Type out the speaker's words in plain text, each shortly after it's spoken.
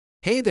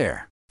Hey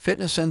there,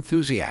 fitness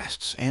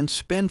enthusiasts and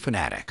spin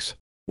fanatics.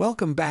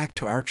 Welcome back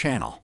to our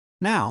channel.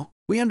 Now,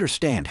 we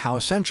understand how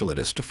essential it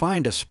is to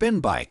find a spin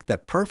bike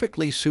that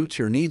perfectly suits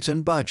your needs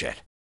and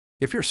budget.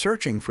 If you're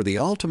searching for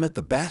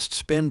the best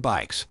spin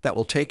bikes that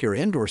will take your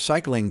indoor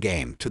cycling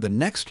game to the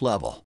next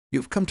level,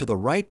 you've come to the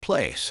right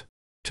place.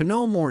 To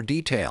know more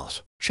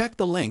details, check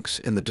the links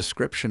in the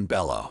description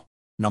below.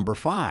 Number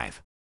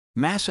 5.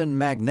 Masson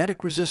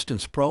Magnetic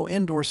Resistance Pro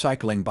Indoor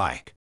Cycling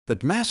Bike. The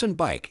Masson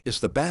bike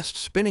is the best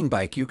spinning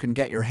bike you can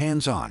get your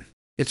hands on.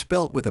 It's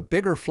built with a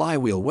bigger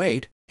flywheel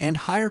weight and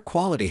higher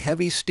quality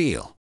heavy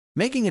steel,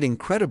 making it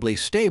incredibly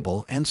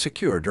stable and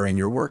secure during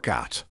your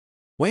workouts.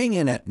 Weighing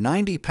in at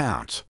 90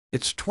 pounds,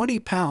 it's 20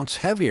 pounds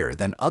heavier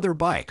than other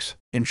bikes,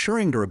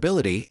 ensuring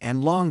durability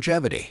and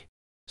longevity.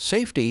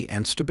 Safety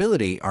and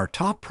stability are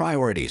top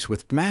priorities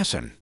with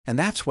Masson, and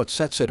that's what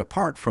sets it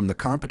apart from the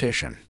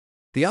competition.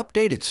 The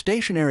updated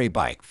stationary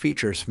bike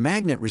features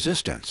magnet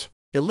resistance,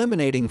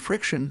 eliminating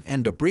friction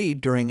and debris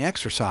during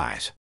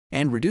exercise,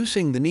 and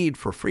reducing the need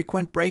for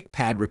frequent brake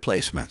pad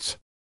replacements.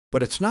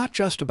 But it's not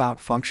just about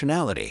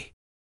functionality.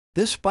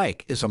 This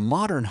bike is a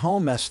modern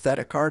home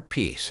aesthetic art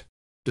piece,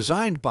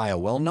 designed by a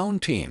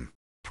well-known team.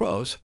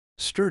 Pros: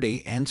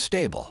 sturdy and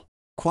stable,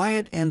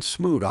 quiet and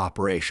smooth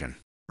operation,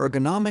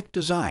 ergonomic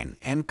design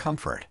and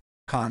comfort.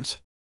 Cons: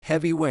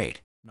 heavy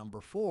weight. Number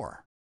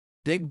 4.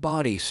 Big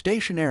Body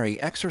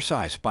Stationary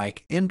Exercise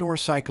Bike Indoor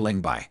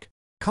Cycling Bike.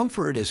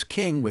 Comfort is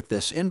king with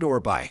this indoor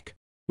bike.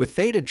 With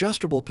 8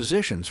 adjustable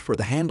positions for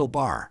the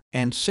handlebar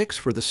and 6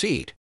 for the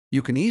seat,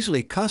 you can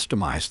easily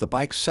customize the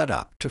bike's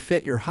setup to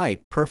fit your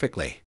height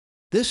perfectly.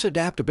 This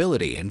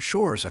adaptability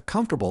ensures a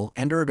comfortable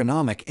and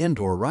ergonomic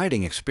indoor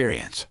riding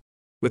experience.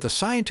 With a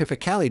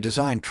scientifically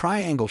designed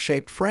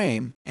triangle-shaped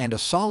frame and a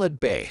solid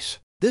base,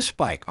 this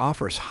bike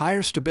offers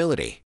higher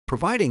stability,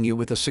 providing you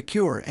with a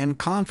secure and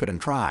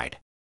confident ride.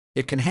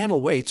 It can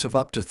handle weights of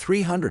up to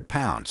 300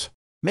 pounds,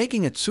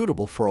 making it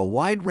suitable for a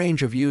wide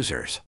range of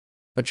users.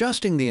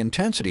 Adjusting the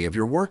intensity of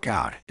your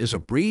workout is a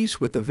breeze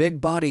with the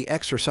Big Body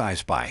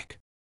exercise bike.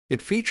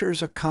 It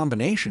features a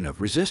combination of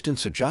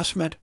resistance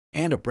adjustment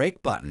and a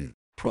brake button.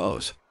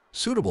 Pros: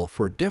 suitable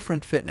for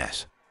different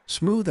fitness,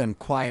 smooth and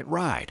quiet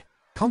ride,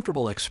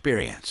 comfortable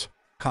experience.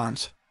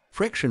 Cons: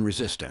 friction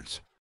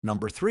resistance.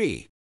 Number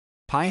 3.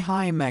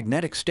 High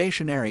Magnetic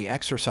Stationary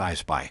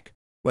Exercise Bike.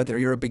 Whether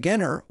you're a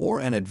beginner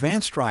or an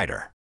advanced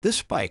rider,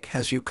 this bike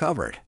has you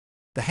covered.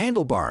 The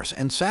handlebars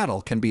and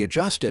saddle can be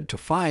adjusted to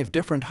 5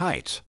 different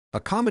heights,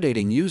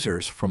 accommodating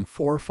users from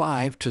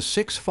 4'5" to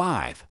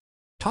 6'5".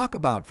 Talk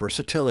about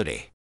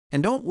versatility.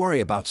 And don't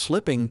worry about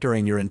slipping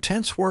during your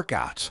intense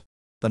workouts.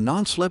 The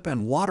non-slip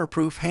and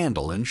waterproof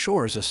handle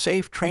ensures a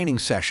safe training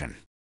session.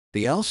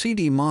 The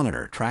LCD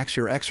monitor tracks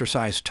your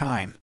exercise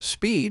time,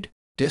 speed,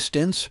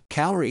 distance,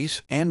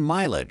 calories, and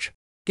mileage,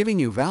 giving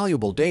you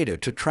valuable data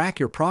to track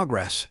your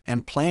progress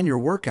and plan your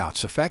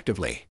workouts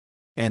effectively.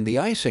 And the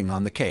icing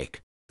on the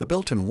cake: the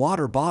built-in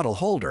water bottle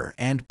holder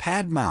and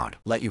pad mount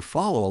let you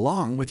follow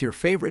along with your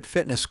favorite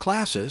fitness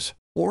classes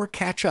or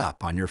catch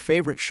up on your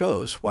favorite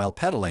shows while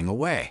pedaling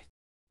away.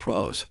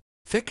 Pros: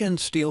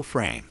 thickened steel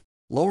frame,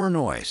 lower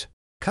noise,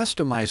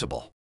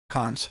 customizable.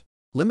 Cons: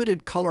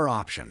 limited color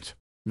options.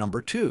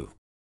 Number 2.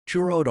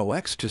 Girodo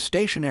X2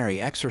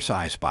 Stationary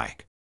Exercise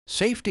Bike.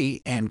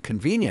 Safety and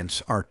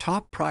convenience are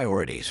top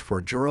priorities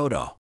for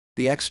Girodo.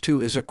 The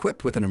X2 is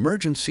equipped with an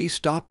emergency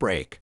stop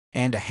brake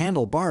and a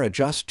handlebar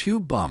adjust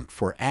tube bump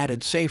for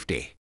added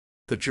safety.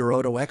 The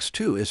Girodo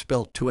X2 is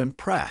built to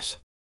impress.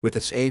 With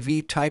its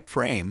AV-type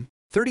frame,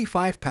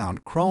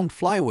 35-pound chrome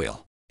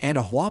flywheel, and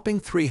a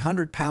whopping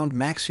 300-pound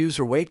max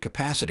user weight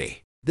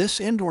capacity, this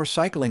indoor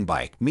cycling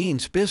bike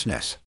means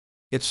business.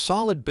 Its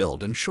solid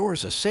build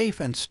ensures a safe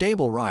and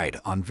stable ride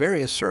on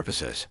various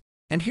surfaces.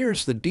 And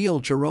here's the deal: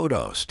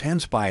 Girodo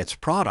stands by its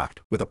product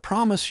with a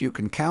promise you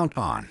can count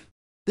on.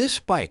 This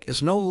bike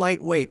is no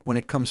lightweight when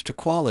it comes to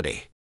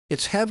quality.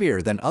 It's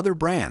heavier than other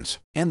brands,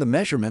 and the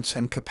measurements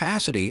and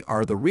capacity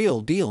are the real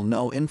deal,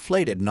 no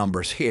inflated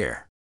numbers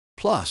here.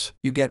 Plus,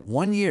 you get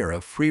 1 year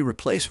of free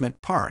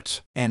replacement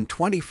parts and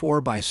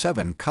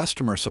 24/7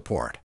 customer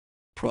support.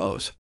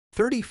 Pros: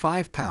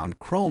 35-pound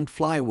chromed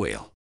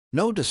flywheel,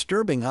 no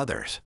disturbing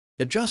others,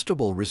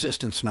 adjustable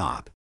resistance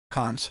knob.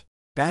 Cons: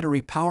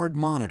 battery-powered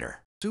monitor.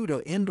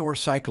 Pseudo indoor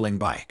cycling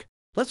bike.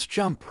 Let's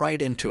jump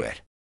right into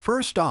it.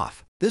 First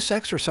off, this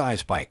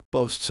exercise bike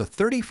boasts a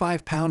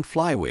 35-pound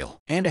flywheel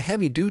and a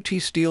heavy-duty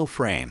steel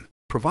frame,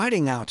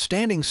 providing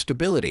outstanding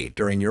stability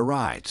during your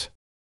rides.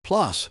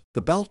 Plus,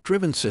 the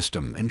belt-driven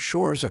system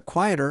ensures a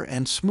quieter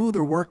and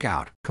smoother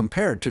workout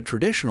compared to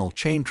traditional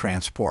chain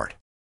transport.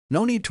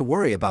 No need to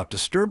worry about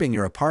disturbing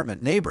your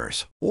apartment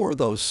neighbors or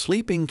those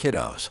sleeping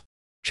kiddos.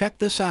 Check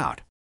this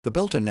out. The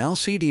built-in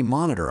LCD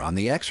monitor on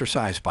the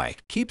exercise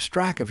bike keeps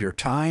track of your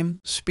time,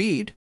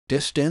 speed,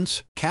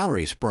 distance,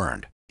 calories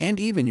burned, and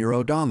even your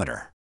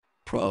odometer.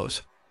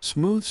 Pros: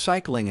 smooth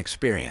cycling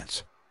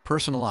experience,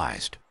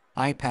 personalized,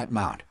 iPad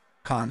mount.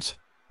 Cons: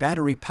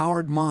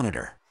 battery-powered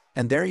monitor.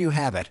 And there you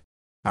have it.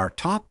 our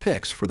top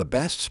picks for the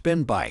best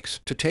spin bikes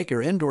to take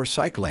your indoor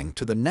cycling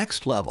to the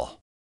next level.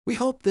 We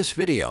hope this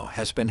video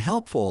has been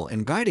helpful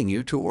in guiding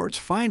you towards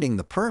finding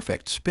the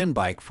perfect spin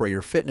bike for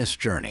your fitness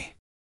journey.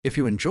 If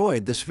you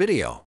enjoyed this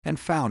video and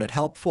found it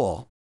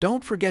helpful,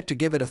 don't forget to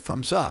give it a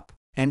thumbs up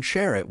and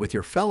share it with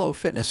your fellow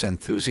fitness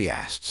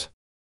enthusiasts.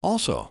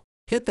 Also,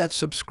 hit that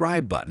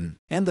subscribe button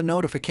and the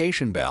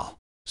notification bell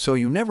so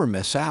you never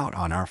miss out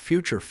on our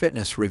future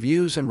fitness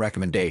reviews and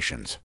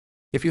recommendations.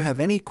 If you have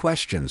any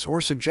questions or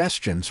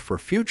suggestions for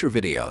future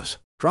videos,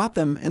 drop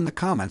them in the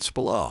comments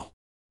below.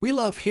 We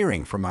love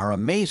hearing from our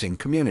amazing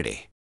community.